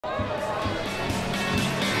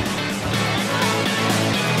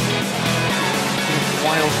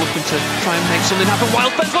Wiles looking to try and make something happen. Wiles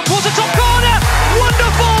bends up towards the top corner.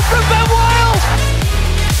 Wonderful from Ben Wiles.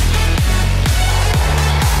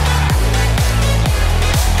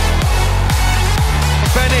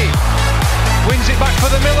 Benny wins it back for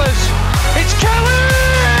the Millers. It's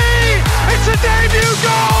Kelly! It's a debut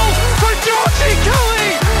goal for Georgie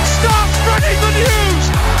Kelly! Starts spreading the news!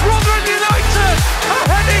 Rotherham United are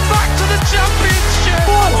heading back to the Championship!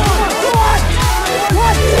 What?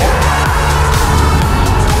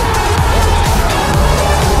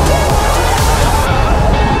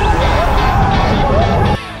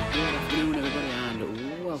 Good afternoon everybody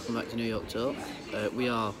and welcome back to New York Talk. We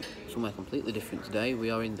are somewhere completely different today. We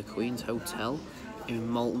are in the Queen's Hotel in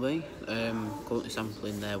Maltby, currently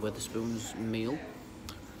sampling their Wetherspoons meal.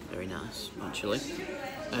 Very nice, actually.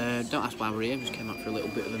 Don't ask why we're here, just came out for a little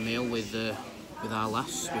bit of a meal with our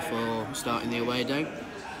lass before starting the away day.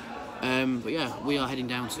 But yeah, we are heading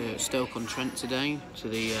down to Stoke-on-Trent today, to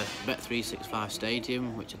the Bet365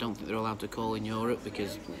 Stadium, which I don't think they're allowed to call in Europe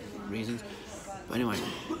because of reasons. But anyway,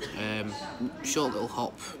 short little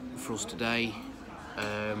hop for us today.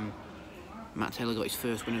 Matt Taylor got his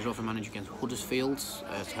first win as Rotherham manager against Huddersfield, so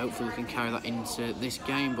hopefully we can carry that into this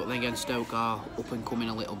game. But then again, Stoke are up and coming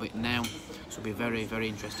a little bit now, so it'll be a very, very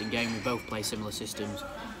interesting game. We both play similar systems,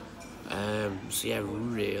 so yeah,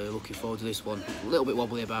 really looking forward to this one. A little bit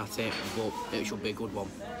wobbly about it, but it should be a good one.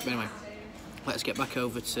 But anyway, let's get back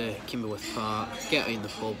over to Kimberworth Park, get in the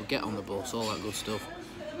pub, get on the bus, all that good stuff,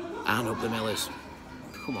 and up the Millers.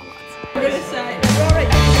 Come on, lads. I'm going to say,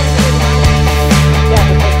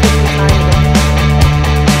 yeah,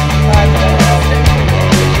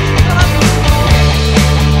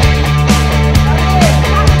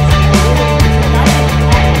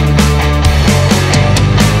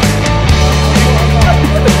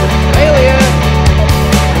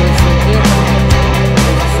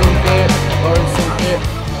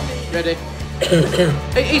 ready?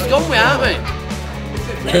 He's gone with, aren't we?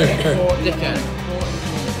 Dickhead.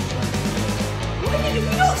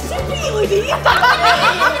 you're not sipping, Woody!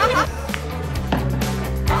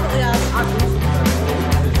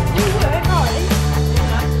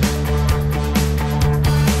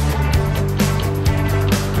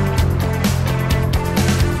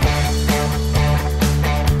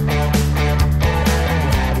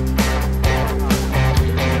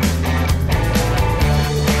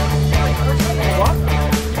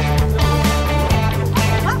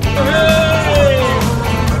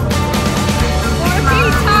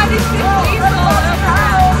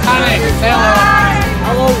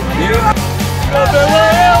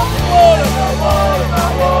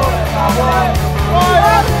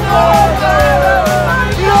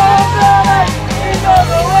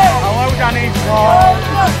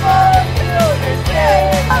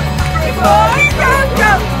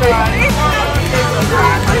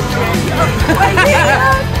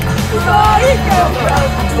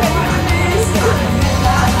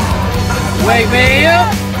 Wake me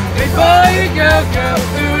up before you go, girl.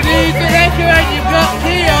 Who needs an echo and you've got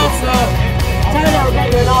key also? Tell me I'll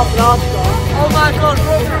get you an half an article. Oh my god,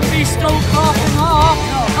 Rotherham v Stoke half and half.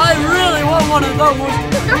 I really want one of those.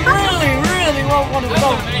 Really want one of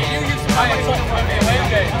those. You used to buy a top from me away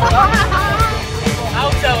game.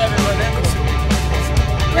 I'll tell everyone.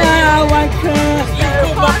 Yeah, wanker. You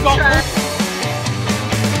come back on.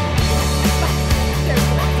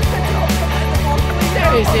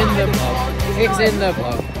 It's in the vlog. It's in the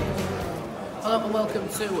vlog. Hello and welcome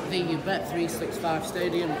to the Bet365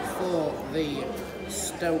 Stadium for the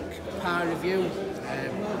Stoke Pie Review.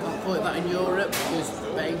 Can't put that in Europe because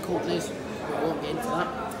betting companies, but we won't get into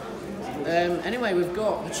that. Anyway, we've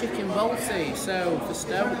got the chicken bolty. So for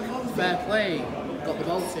Stoke, fair play. Got the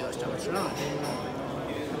bolty. Let's have a try.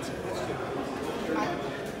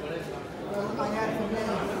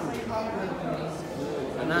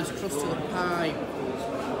 A nice crust to the pie.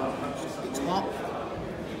 It's hot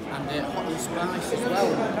and hot and spice as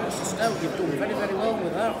well. So Stoke, you've done very, very well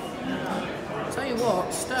with that. I'll tell you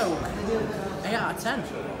what, Stoke, 8 out of 10.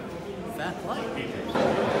 Fair play.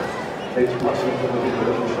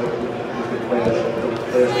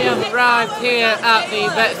 We have arrived here at the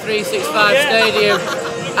Bet365 Stadium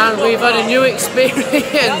and we've had a new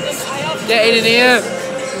experience getting in here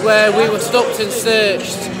where we were stopped and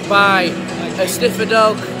searched by a sniffer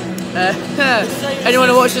dog. Anyone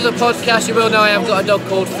who watches the podcast, you will know I have got a dog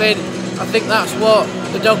called Finn. I think that's what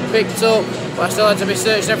the dog picked up, but I still had to be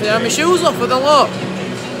searched and everything. I had my shoes off with a lot.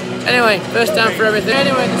 Anyway, first time for everything.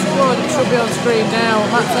 Anyway, the squad should be on screen now.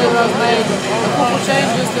 Matt Taylor has made a couple of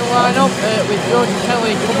changes to line up with Georgie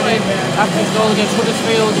Kelly coming in after his goal against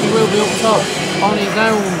Huddersfield. He will be up top on his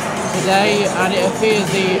own. today, and it appears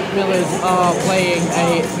the Millers are playing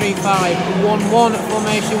a 3-5-1-1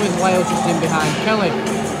 formation with Wales just in behind Kelly.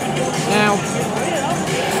 Now,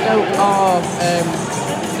 Stoke are,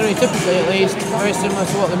 stereotypically at least, very similar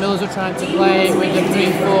to what the Millers are trying to play with the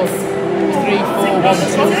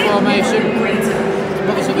 3-4-1-2 formation.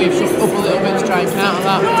 Obviously we've shifted up a little bit to try and counter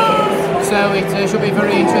that, so it should be a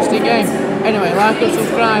very interesting game. Anyway, like and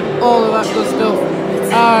subscribe, all of that good stuff.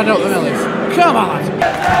 And up the Millers. Come on!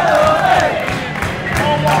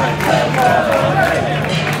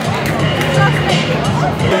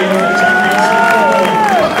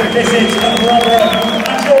 This is Rotherham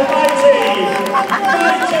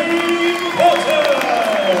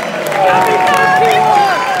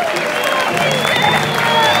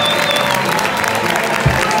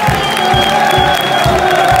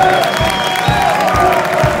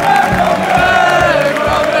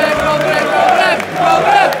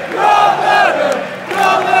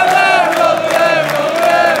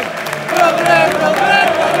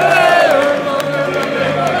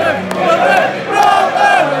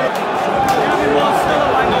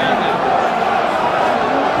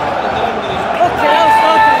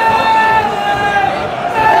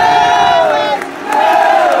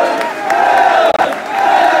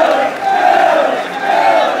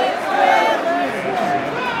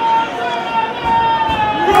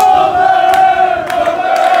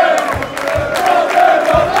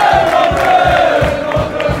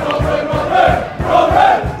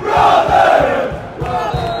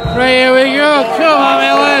Here we go, come on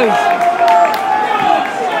Millers!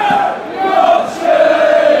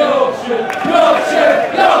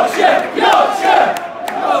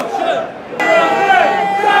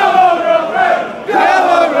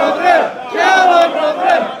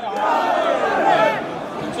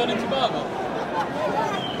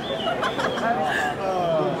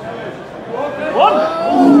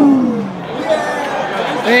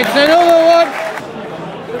 It's another one!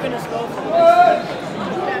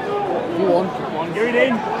 Come on, get it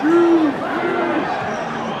in. Come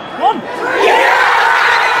on.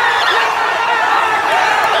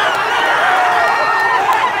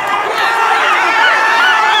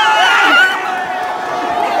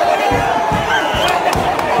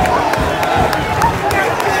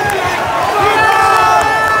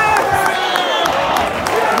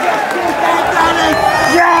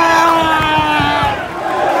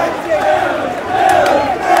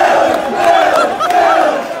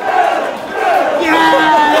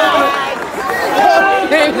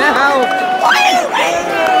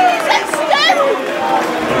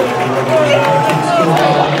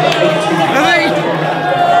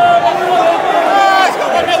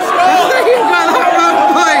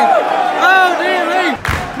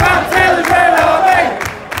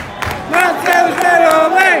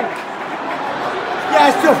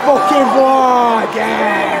 That's the fucking boy,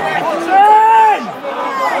 yeah!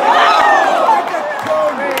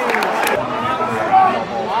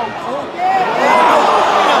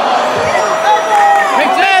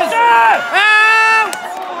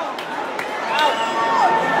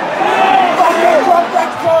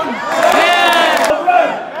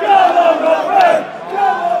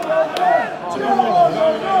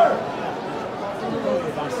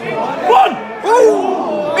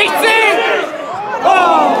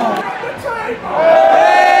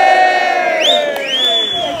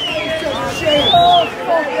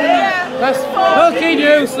 That's fucking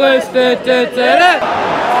useless. Hey,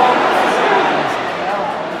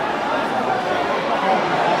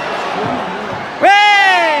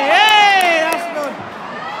 that's good.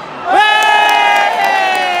 Hey,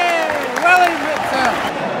 well in Victor.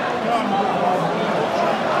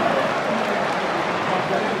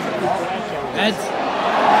 Ed.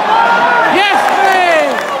 Yes,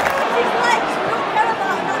 please. His legs, we don't care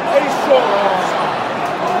about that. He's short.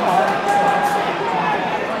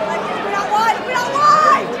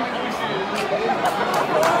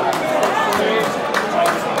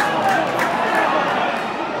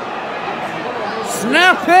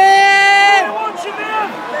 Snap it!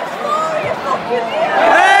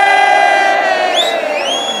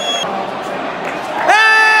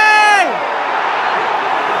 Hey!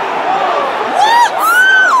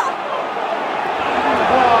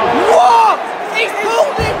 What? He's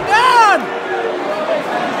pulled him down!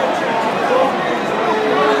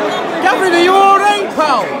 Gavin, are you alright,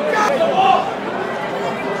 pal?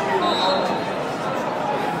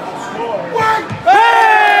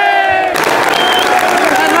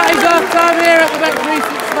 Time here at the Bet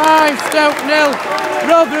 365, Stoke 0,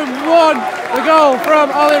 Rotherham 1. The goal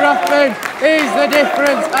from Ollie Rathbone is the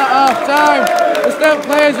difference at half time. The Stoke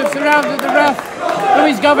players have surrounded the ref, who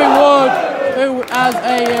is Gavin Ward, who has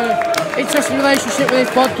a interesting relationship with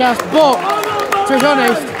this podcast, but to be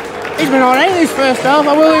honest, he's been alright this first half.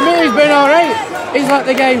 I will admit he's been alright. He's let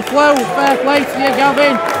the game flow. Fair play to you,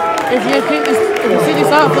 Gavin. If you see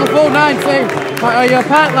this out for the full 90, you're a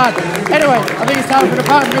part lad. Anyway, I think it's time for the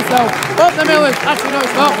part of myself. Up the Millers. Actually, no,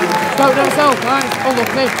 it's not. Stoke don't sell. Right,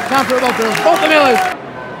 unlucky. Time for a ball for us. Up the Millers.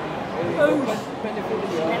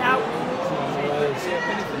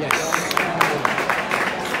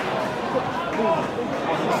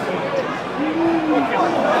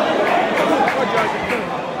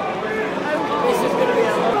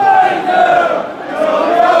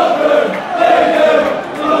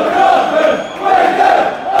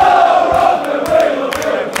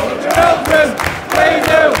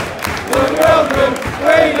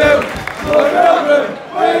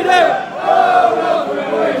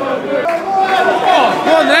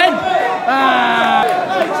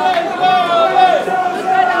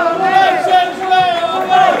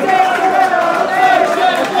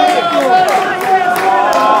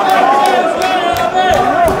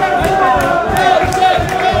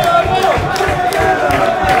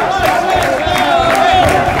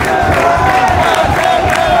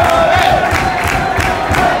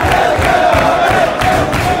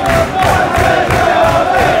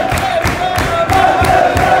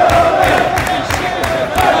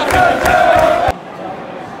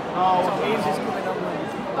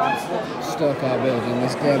 Stoke are building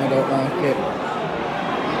this game, I don't like it.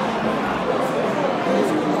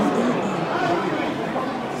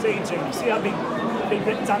 See that big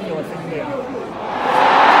rectangular thing there?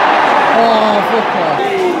 Oh, fuck off.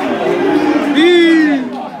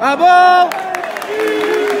 A ball!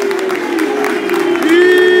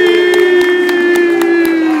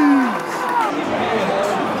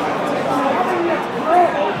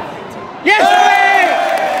 Yes!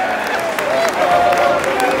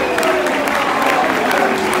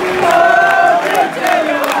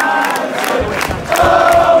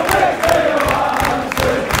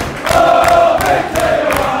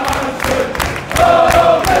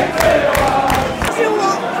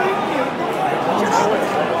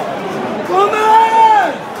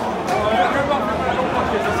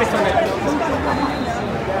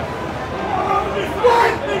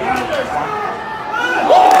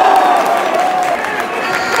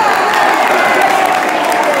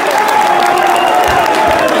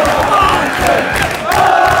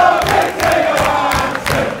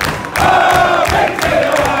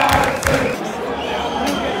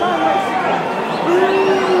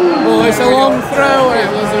 It's a long throw and it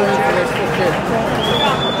was a fucking...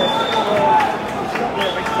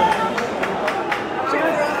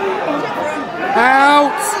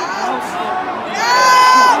 Out!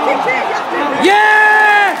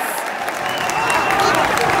 Yes!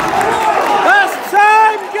 That's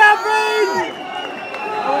time, Gavin!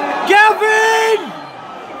 Gavin!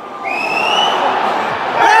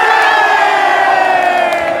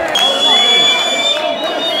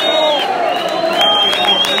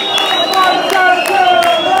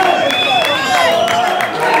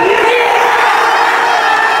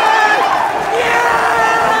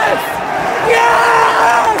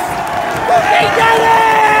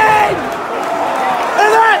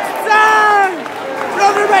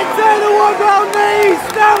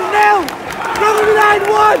 Stoke 0, Rotherham United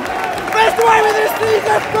 1. Best away with this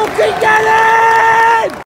season, fucking get it!